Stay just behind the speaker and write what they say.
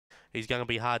he's going to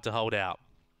be hard to hold out.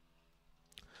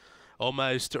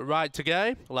 Almost right to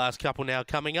go. Last couple now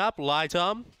coming up. Light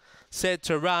on, set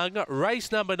to run.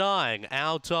 Race number 9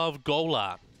 out of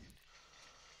Gawler.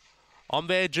 On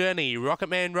their journey,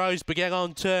 Rocketman Rose began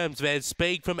on terms. There's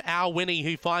speed from Our Winnie,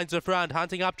 who finds the front,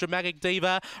 hunting up Dramatic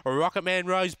Diva. Rocketman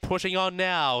Rose pushing on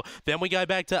now. Then we go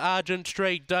back to Argent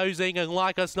Street, dozing and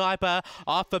like a sniper.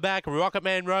 Off the back,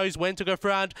 Rocketman Rose went to the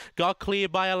front, got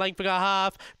cleared by a length and a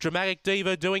half. Dramatic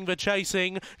Diva doing the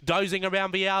chasing, dozing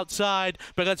around the outside,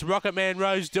 but it's Rocketman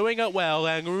Rose doing it well,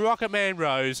 and Rocketman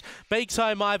Rose beaks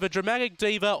home either Dramatic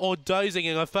Diva or dozing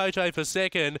in a photo for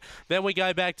second. Then we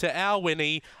go back to Our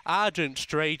Winnie, Argent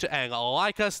Street and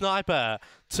like a sniper.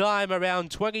 Time around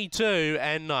 22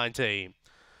 and 90.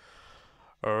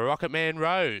 Rocketman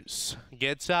Rose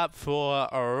gets up for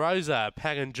Rosa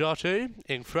Paganjotu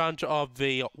in front of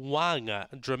the 1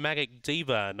 Dramatic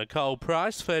Diva Nicole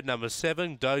Price. Third number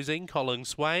 7 Dozing Colin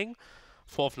Swain.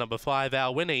 Fourth number 5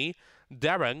 Our Winnie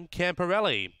Darren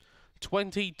Camparelli.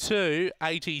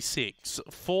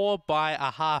 22.86. 4 by a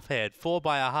half head. 4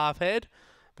 by a half head.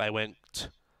 They went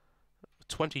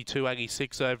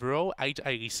 22.86 overall,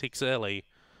 8.86 early.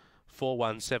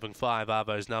 4.175 are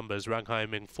those numbers, rung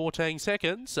home in 14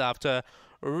 seconds after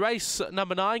race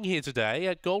number 9 here today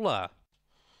at Gawler.